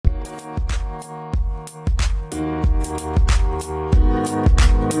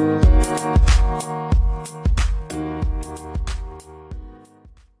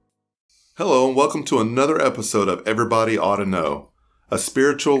welcome to another episode of Everybody Ought to Know, a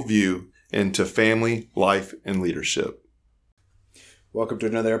spiritual view into family, life, and leadership. Welcome to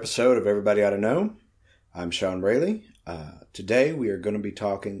another episode of Everybody Ought to Know. I'm Sean Rayleigh. Today we are going to be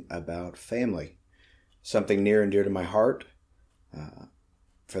talking about family, something near and dear to my heart.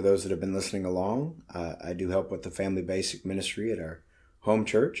 For those that have been listening along, I do help with the Family Basic Ministry at our home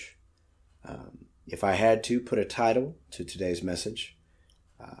church. If I had to put a title to today's message,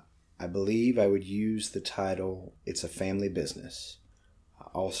 I believe I would use the title, It's a Family Business.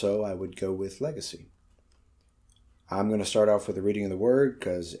 Also, I would go with Legacy. I'm going to start off with a reading of the Word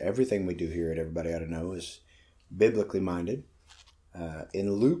because everything we do here at Everybody Ought to Know is biblically minded.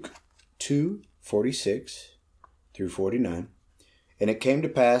 In Luke 2:46 through 49, "And it came to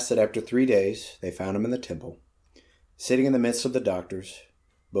pass that after 3 days they found him in the temple, sitting in the midst of the doctors,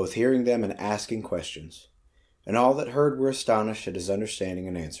 both hearing them and asking questions. And all that heard were astonished at his understanding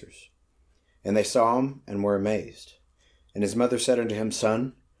and answers. And they saw him and were amazed. And his mother said unto him,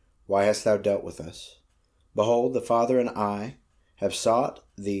 Son, why hast thou dealt with us? Behold, the Father and I have sought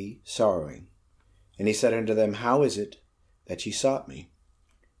thee sorrowing. And he said unto them, How is it that ye sought me?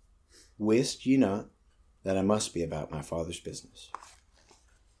 Wist ye not that I must be about my Father's business?"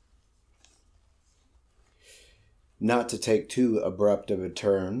 Not to take too abrupt of a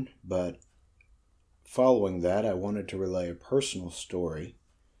turn, but following that, I wanted to relay a personal story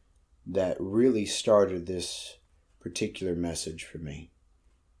that really started this particular message for me,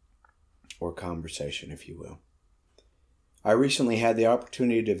 or conversation, if you will. I recently had the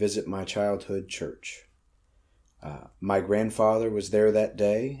opportunity to visit my childhood church. My grandfather was there that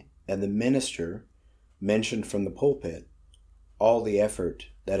day, and the minister mentioned from the pulpit all the effort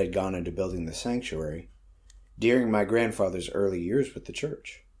that had gone into building the sanctuary during my grandfather's early years with the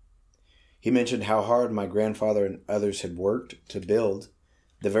church. He mentioned how hard my grandfather and others had worked to build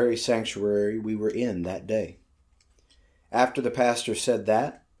the very sanctuary we were in that day. After the pastor said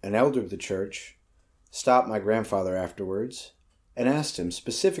that, an elder of the church stopped my grandfather afterwards and asked him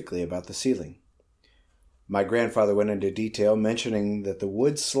specifically about the ceiling. My grandfather went into detail, mentioning that the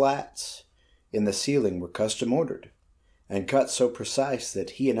wood slats in the ceiling were custom ordered and cut so precise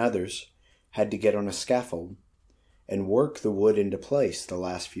that he and others had to get on a scaffold and work the wood into place the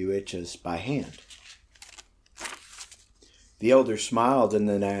last few inches by hand. The elder smiled and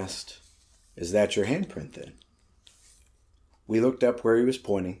then asked, Is that your handprint then? We looked up where he was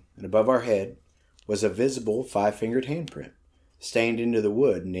pointing, and above our head was a visible 5-fingered handprint, stained into the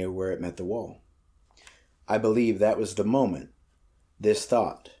wood near where it met the wall. I believe that was the moment this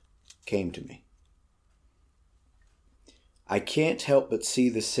thought came to me. I can't help but see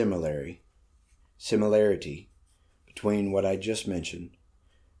the similarity between what I just mentioned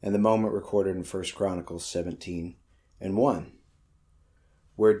and the moment recorded in 1 Chronicles 17:1,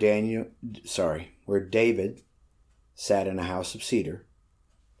 where David sat in a house of cedar,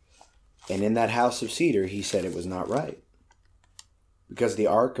 and in that house of cedar he said it was not right, because the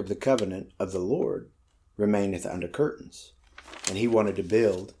ark of the covenant of the Lord remaineth under curtains, and he wanted to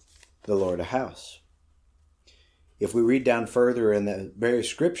build the Lord a house. If we read down further in the very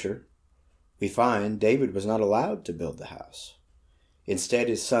scripture, we find David was not allowed to build the house. Instead,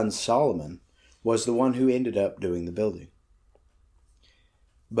 his son Solomon was the one who ended up doing the building.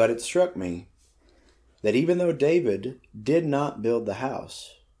 But it struck me that even though David did not build the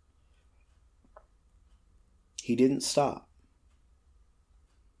house, he didn't stop.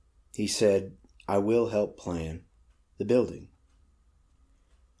 He said, I will help plan the building.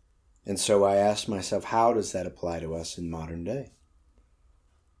 And so I asked myself, how does that apply to us in modern day?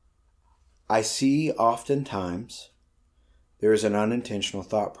 I see oftentimes there is an unintentional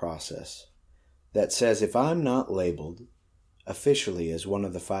thought process that says if I'm not labeled officially as one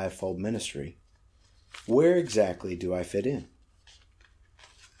of the fivefold ministry, where exactly do I fit in?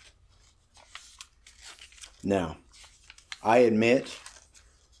 Now, I admit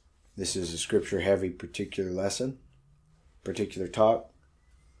this is a scripture-heavy particular lesson, particular talk,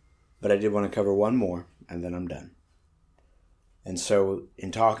 but I did want to cover one more, and then I'm done. And so,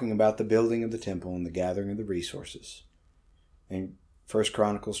 in talking about the building of the temple and the gathering of the resources, in 1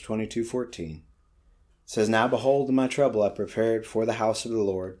 Chronicles 22:14, says, Now behold, in my trouble I prepared for the house of the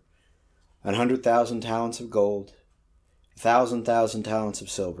Lord 100,000 talents of gold, 1,000 talents of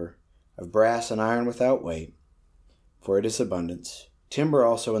silver, of brass and iron without weight, for it is abundance. Timber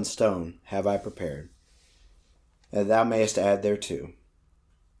also and stone have I prepared, and thou mayest add thereto.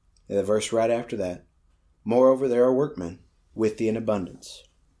 In the verse right after that, Moreover there are workmen with thee in abundance,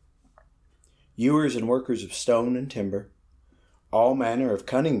 hewers and workers of stone and timber, all manner of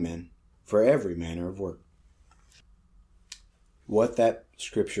cunning men for every manner of work. What that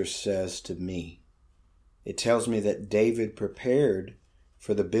Scripture says to me. It tells me that David prepared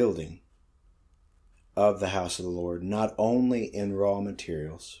for the building of the house of the Lord, not only in raw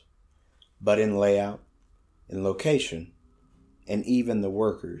materials, but in layout, in location, and even the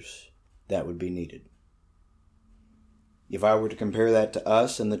workers that would be needed. If I were to compare that to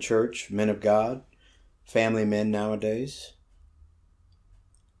us in the church, men of God, family men nowadays,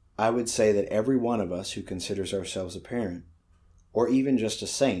 I would say that every one of us who considers ourselves a parent, or even just a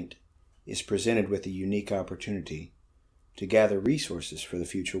saint, is presented with a unique opportunity to gather resources for the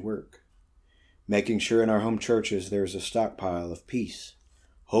future work, making sure in our home churches there is a stockpile of peace,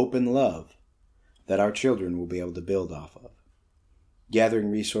 hope, and love that our children will be able to build off of, gathering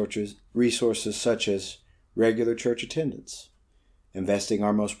resources such as regular church attendance, investing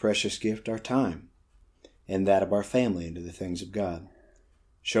our most precious gift, our time, and that of our family into the things of God,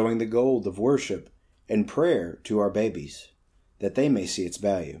 showing the gold of worship and prayer to our babies, that they may see its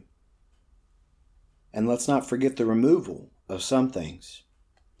value. And let's not forget the removal of some things,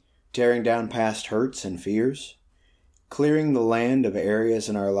 tearing down past hurts and fears, clearing the land of areas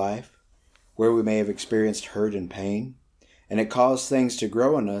in our life where we may have experienced hurt and pain, and it caused things to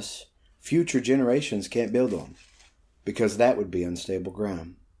grow in us future generations can't build on, because that would be unstable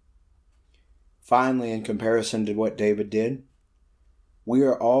ground. Finally, in comparison to what David did, we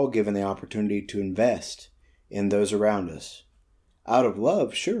are all given the opportunity to invest in those around us, out of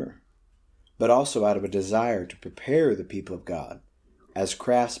love, sure, but also out of a desire to prepare the people of God as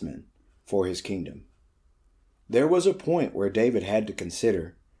craftsmen for his kingdom. There was a point where David had to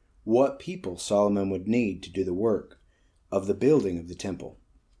consider what people Solomon would need to do the work of the building of the temple.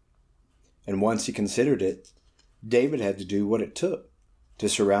 And once he considered it, David had to do what it took to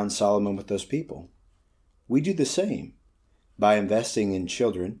surround Solomon with those people. We do the same by investing in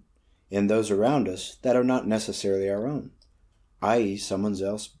children, in those around us that are not necessarily our own, i.e.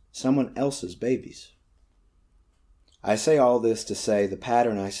 someone else's babies. I say all this to say the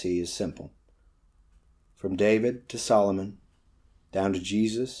pattern I see is simple. From David to Solomon, down to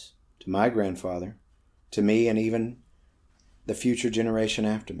Jesus, to my grandfather, to me, and even the future generation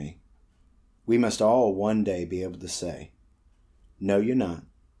after me. We must all one day be able to say, "No, you're not.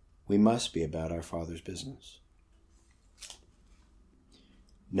 We must be about our Father's business."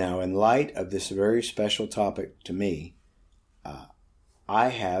 Now, in light of this very special topic to me, I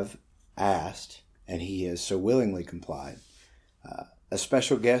have asked, and he has so willingly complied, a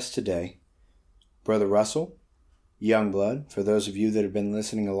special guest today, Brother Russell Youngblood. For those of you that have been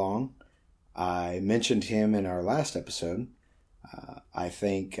listening along, I mentioned him in our last episode. I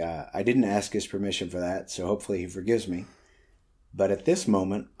think I didn't ask his permission for that, so hopefully he forgives me. But at this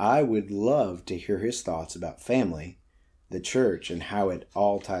moment, I would love to hear his thoughts about family, the church, and how it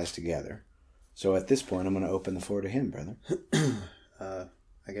all ties together. So at this point, I'm going to open the floor to him, brother.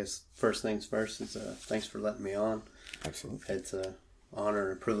 I guess first things first is thanks for letting me on. Absolutely. It's an honor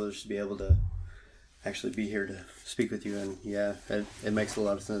and a privilege to be able to actually be here to speak with you. And yeah, it makes a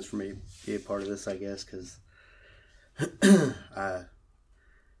lot of sense for me to be a part of this, I guess, because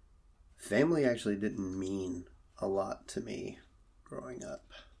family actually didn't mean a lot to me growing up.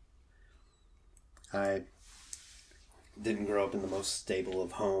 I didn't grow up in the most stable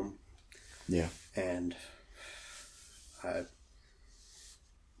of home. Yeah. And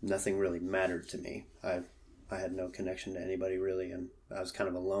nothing really mattered to me. I had no connection to anybody really, and I was kind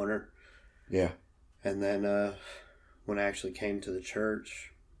of a loner. Yeah. And then when I actually came to the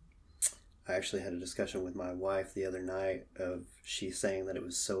church, I actually had a discussion with my wife the other night of she saying that it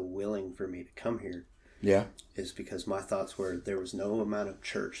was so willing for me to come here. Yeah. Is because my thoughts were there was no amount of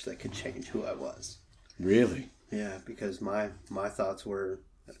church that could change who I was. Really? Yeah, because my thoughts were,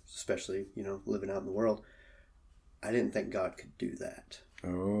 especially, living out in the world, I didn't think God could do that.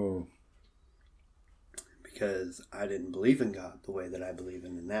 Oh. Because I didn't believe in God the way that I believe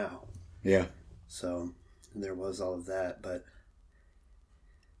in Him now. Yeah. So there was all of that, but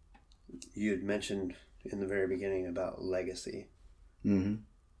you had mentioned in the very beginning about legacy. Mm-hmm.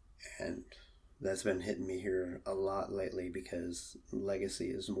 And that's been hitting me here a lot lately, because legacy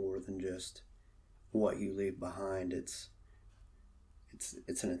is more than just what you leave behind. It's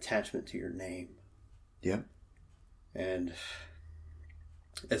an attachment to your name. Yeah. And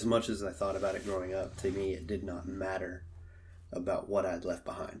as much as I thought about it growing up, to me it did not matter about what I'd left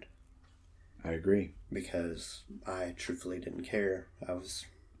behind. I agree. Because I truthfully didn't care. I was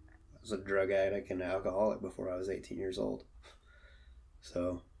a drug addict and alcoholic before I was 18 years old.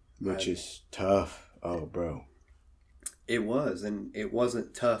 So, which is tough. Oh, bro. It was, and it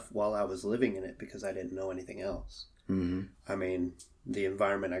wasn't tough while I was living in it because I didn't know anything else. Mm-hmm. I mean, the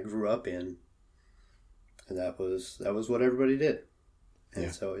environment I grew up in, and that was what everybody did.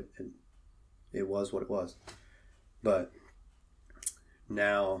 And so it was what it was. But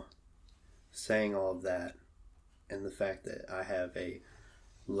now, saying all of that, and the fact that I have a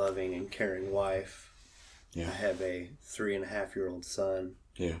loving and caring wife, I have a 3.5-year-old son,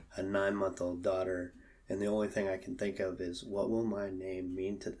 a 9-month-old daughter, and the only thing I can think of is, what will my name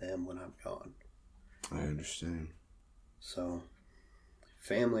mean to them when I'm gone? I understand. So,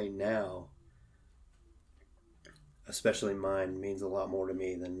 family now, especially mine, means a lot more to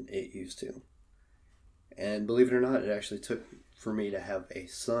me than it used to. And believe it or not, it actually took for me to have a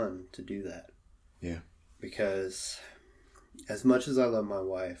son to do that. Yeah. Because as much as I love my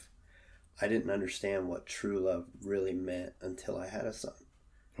wife, I didn't understand what true love really meant until I had a son.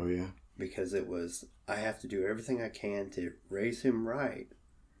 Oh, yeah? Because it was, I have to do everything I can to raise him right.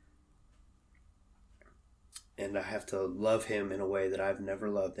 And I have to love him in a way that I've never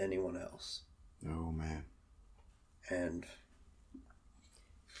loved anyone else. Oh, man. And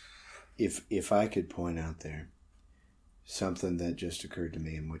if I could point out there something that just occurred to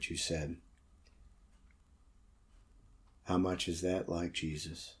me in what you said, how much is that like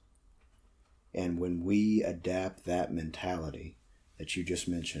Jesus? And when we adapt that mentality that you just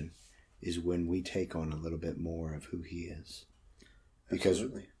mentioned, is when we take on a little bit more of who he is. Because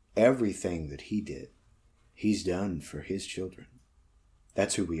absolutely. Everything that he did, he's done for his children.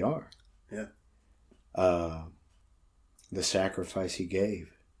 That's who we are. Yeah. The sacrifice he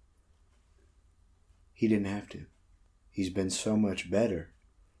gave, he didn't have to. He's been so much better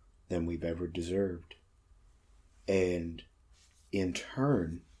than we've ever deserved. And in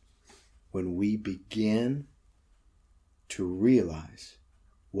turn, when we begin to realize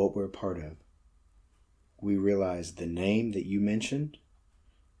what we're part of, we realize the name that you mentioned,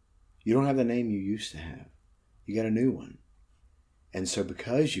 you don't have the name you used to have. You got a new one. And so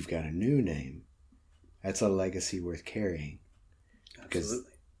because you've got a new name, that's a legacy worth carrying. Because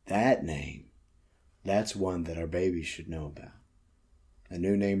absolutely. That name, that's one that our babies should know about. A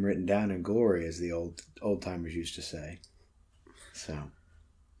new name written down in glory, as the old timers used to say. So,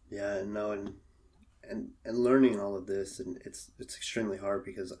 yeah, no, and learning all of this, and it's extremely hard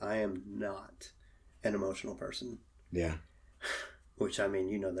because I am not an emotional person. Yeah. Which, I mean,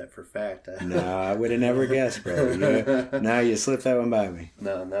 you know that for a fact. No, I would have never guessed, bro. Now you slipped that one by me.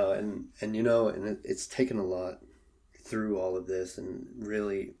 No, and you know, and it's taken a lot through all of this, and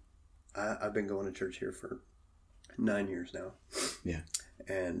really, I've been going to church here for 9 years now. Yeah.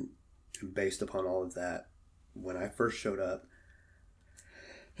 And based upon all of that, when I first showed up,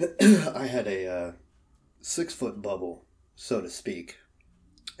 I had a 6-foot bubble, so to speak.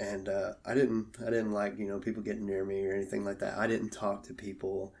 And I didn't like, you know, people getting near me or anything like that. I didn't talk to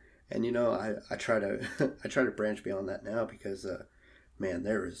people. And, you know, I try to I try to branch beyond that now because, man,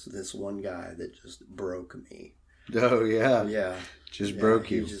 there was this one guy that just broke me. Oh, yeah. Yeah.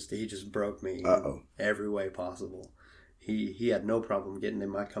 Broke you. He just broke me Uh-oh. in every way possible. He had no problem getting in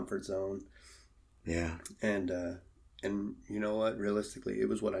my comfort zone. Yeah. And you know what? Realistically, it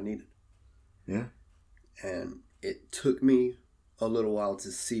was what I needed. Yeah. And it took me a little while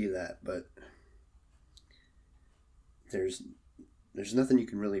to see that, but there's nothing you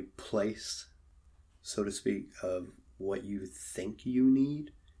can really place, so to speak, of what you think you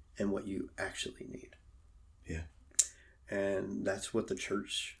need and what you actually need. Yeah. And that's what the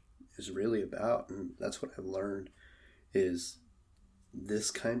church is really about, and that's what I've learned is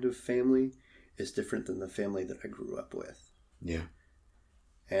this kind of family is different than the family that I grew up with. Yeah.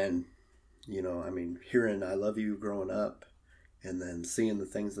 And, you know, I mean, hearing I love you growing up and then seeing the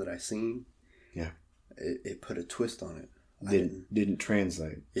things that I seen, yeah, it put a twist on it. Didn't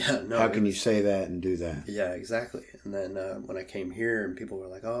translate. Yeah, no. How can you say that and do that? Yeah, exactly. And then when I came here and people were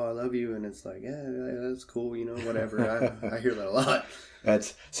like, "Oh, I love you," and it's like, "Yeah, that's cool," you know, whatever. I hear that a lot.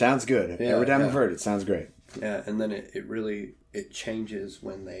 That sounds good. Yeah, Every time yeah. I've heard it, sounds great. Yeah, and then it really changes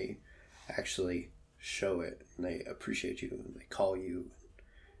when they actually show it and they appreciate you and they call you.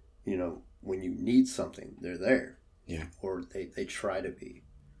 You know, when you need something, they're there. Yeah. Or they try to be.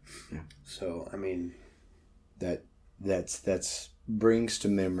 Yeah. So, I mean, that's brings to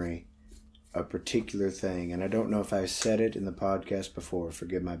memory a particular thing, and I don't know if I said it in the podcast before,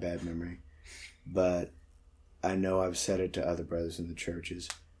 forgive my bad memory, but I know I've said it to other brothers in the churches.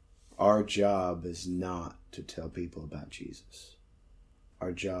 Our job is not to tell people about Jesus.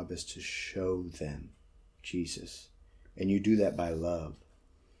 Our job is to show them Jesus. And you do that by love.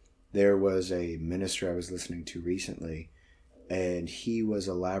 There was a minister I was listening to recently, and he was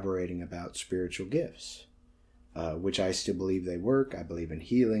elaborating about spiritual gifts, which I still believe they work. I believe in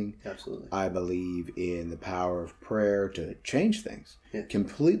healing. absolutely. I believe in the power of prayer to change things, Yeah.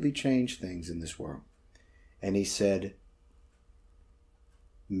 completely change things in this world. And he said,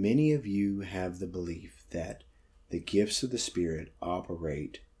 many of you have the belief that the gifts of the Spirit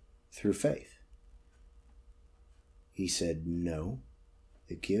operate through faith. He said, no,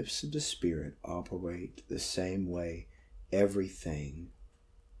 the gifts of the Spirit operate the same way everything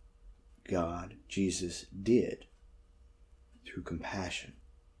God, Jesus, did, through compassion.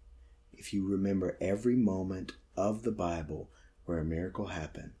 If you remember every moment of the Bible where a miracle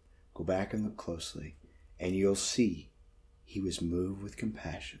happened, go back and look closely, and you'll see he was moved with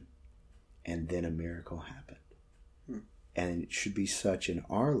compassion, and then a miracle happened. And it should be such in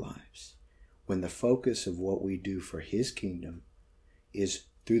our lives, when the focus of what we do for his kingdom is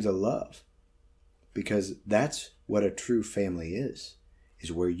through the love. Because that's what a true family is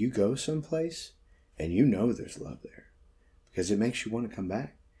where you go someplace and you know there's love there. Because it makes you want to come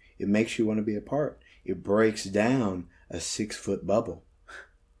back. It makes you want to be a part. It breaks down a 6-foot bubble.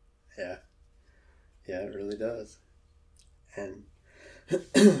 Yeah. Yeah, it really does. And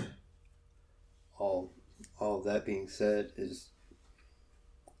all of that being said, is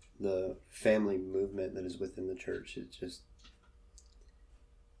the family movement that is within the church.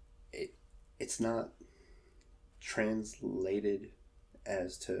 It's not translated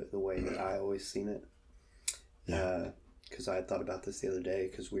as to the way that I always seen it. Because I had thought about this the other day,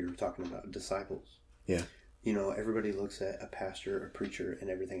 because we were talking about disciples. Yeah. You know, everybody looks at a pastor, a preacher, and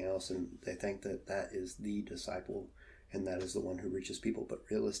everything else, and they think that that is the disciple, and that is the one who reaches people. But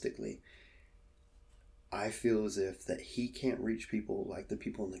realistically, I feel as if that he can't reach people like the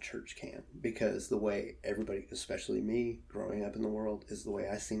people in the church can. Because the way everybody, especially me, growing up in the world, is the way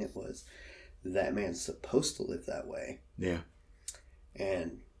I seen it was, that man's supposed to live that way. Yeah.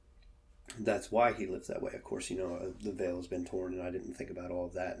 And that's why he lives that way. Of course, you know, the veil has been torn, and I didn't think about all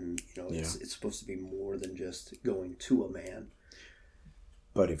of that. And, you know, it's supposed to be more than just going to a man.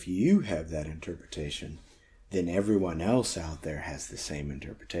 But if you have that interpretation, then everyone else out there has the same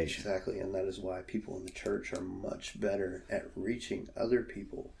interpretation. Exactly, and that is why people in the church are much better at reaching other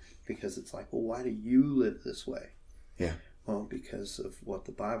people, because it's like, well, why do you live this way? Yeah. Well, because of what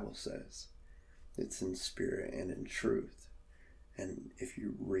the Bible says. It's in spirit and in truth. And if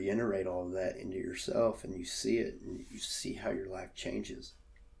you reiterate all of that into yourself and you see it and you see how your life changes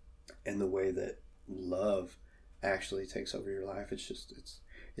and the way that love actually takes over your life,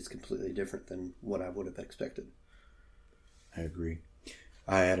 it's completely different than what I would have expected. I agree.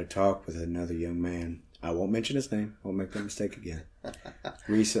 I had a talk with another young man. I won't mention his name. I won't make that mistake again.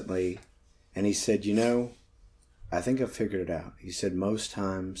 Recently. And he said, you know, I think I've figured it out. He said, most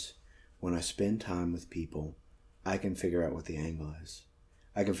times when I spend time with people, I can figure out what the angle is.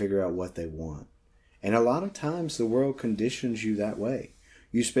 I can figure out what they want. And a lot of times the world conditions you that way.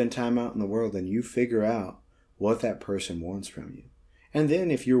 You spend time out in the world and you figure out what that person wants from you. And then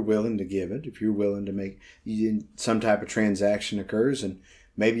if you're willing to give it, if you're willing to make some type of transaction occurs, and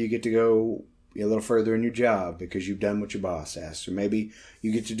maybe you get to go a little further in your job because you've done what your boss asked, or maybe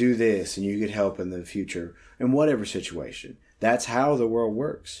you get to do this and you get help in the future, in whatever situation. That's how the world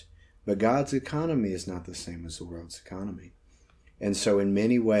works. But God's economy is not the same as the world's economy. And so in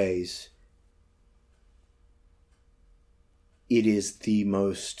many ways, it is the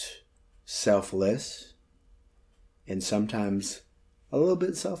most selfless and sometimes a little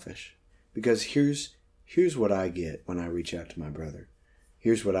bit selfish. Because here's what I get when I reach out to my brother.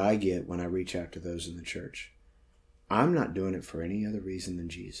 Here's what I get when I reach out to those in the church. I'm not doing it for any other reason than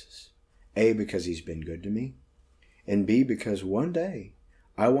Jesus. A, because he's been good to me. And B, because one day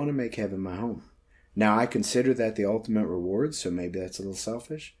I want to make heaven my home. Now, I consider that the ultimate reward, so maybe that's a little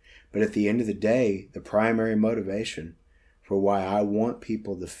selfish. But at the end of the day, the primary motivation for why I want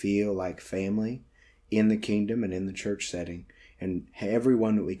people to feel like family in the kingdom and in the church setting, and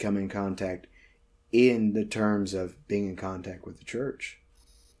everyone that we come in contact in the terms of being in contact with the church,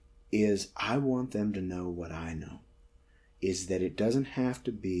 is I want them to know what I know, is that it doesn't have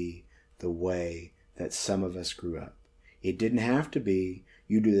to be the way that some of us grew up. It didn't have to be,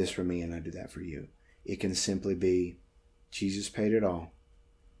 you do this for me and I do that for you. It can simply be, Jesus paid it all.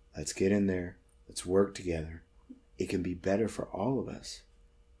 Let's get in there. Let's work together. It can be better for all of us.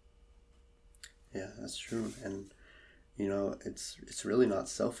 Yeah, that's true. And, you know, it's really not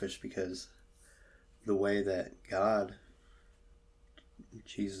selfish, because the way that God,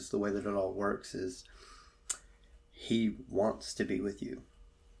 Jesus, the way that it all works is he wants to be with you.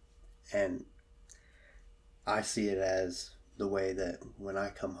 And I see it as the way that when I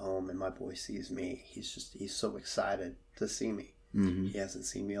come home and my boy sees me, he's so excited to see me. Mm-hmm. He hasn't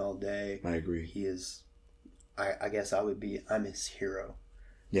seen me all day. I agree. He is, I guess I'm his hero,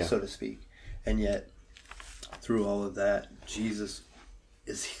 yeah, so to speak. And yet, through all of that, Jesus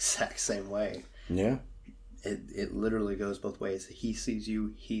is the exact same way. Yeah. it literally goes both ways. He sees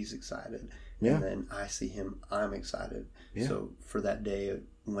you, he's excited. Yeah. And then I see him, I'm excited. Yeah. So for that day,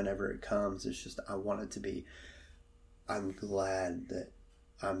 whenever it comes, it's just, I want it to be, I'm glad that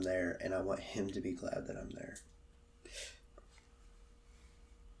I'm there, and I want him to be glad that I'm there.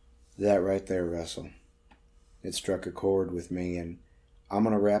 That right there, Russell, it struck a chord with me, and I'm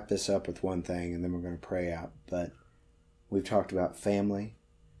going to wrap this up with one thing, and then we're going to pray out. But we've talked about family,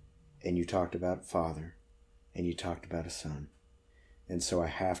 and you talked about father, and you talked about a son. And so I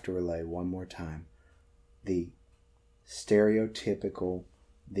have to relay one more time the stereotypical,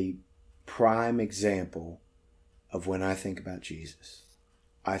 the prime example of when I think about Jesus.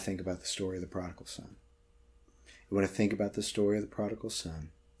 I think about the story of the prodigal son. And when I think about the story of the prodigal son,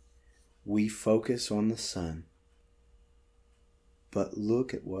 we focus on the son, but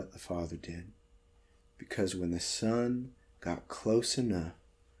look at what the father did. Because when the son got close enough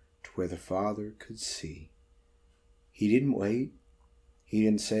to where the father could see, he didn't wait. He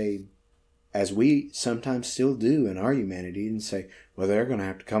didn't say, as we sometimes still do in our humanity, he didn't say, well, they're going to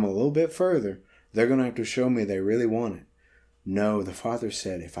have to come a little bit further. They're going to have to show me they really want it. No, the father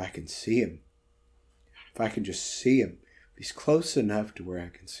said, if I can see him, if I can just see him, if he's close enough to where I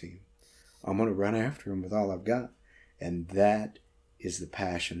can see him, I'm going to run after him with all I've got. And that is the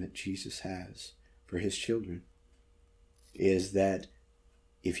passion that Jesus has for his children, is that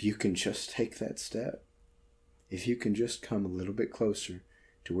if you can just take that step, if you can just come a little bit closer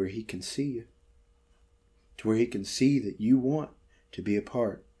to where he can see you, to where he can see that you want to be a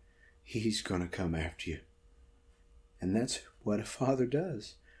part, he's going to come after you. And that's what a father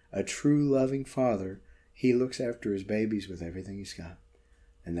does. A true loving father, he looks after his babies with everything he's got.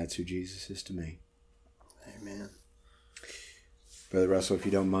 And that's who Jesus is to me. Amen. Brother Russell, if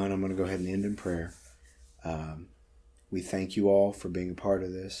you don't mind, I'm going to go ahead and end in prayer. We thank you all for being a part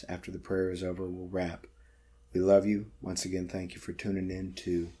of this. After the prayer is over, we'll wrap. We love you. Once again, thank you for tuning in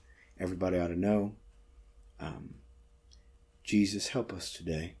to Everybody Ought to Know. Jesus, help us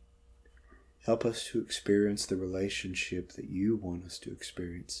today. Help us to experience the relationship that you want us to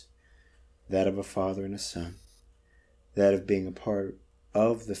experience. That of a father and a son. That of being a part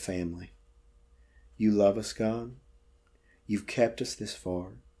of the family. You love us, God. You've kept us this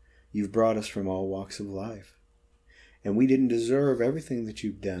far. You've brought us from all walks of life. And we didn't deserve everything that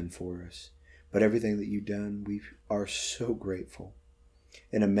you've done for us. But everything that you've done, we are so grateful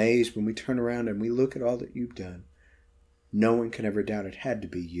and amazed when we turn around and we look at all that you've done. No one can ever doubt it had to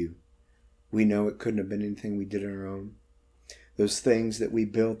be you. We know it couldn't have been anything we did on our own. Those things that we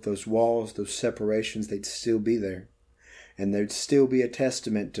built, those walls, those separations, they'd still be there. And there'd still be a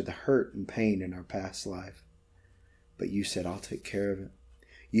testament to the hurt and pain in our past life. But you said, I'll take care of it.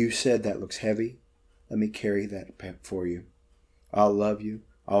 You said, that looks heavy. Let me carry that for you. I'll love you.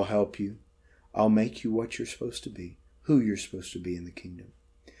 I'll help you. I'll make you what you're supposed to be, who you're supposed to be in the kingdom.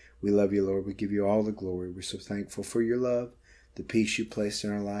 We love you, Lord. We give you all the glory. We're so thankful for your love, the peace you placed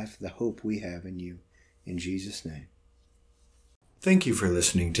in our life, the hope we have in you. In Jesus' name. Thank you for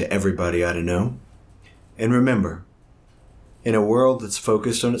listening to Everybody Ought to Know. And remember, in a world that's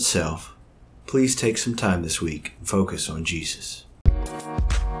focused on itself, please take some time this week and focus on Jesus.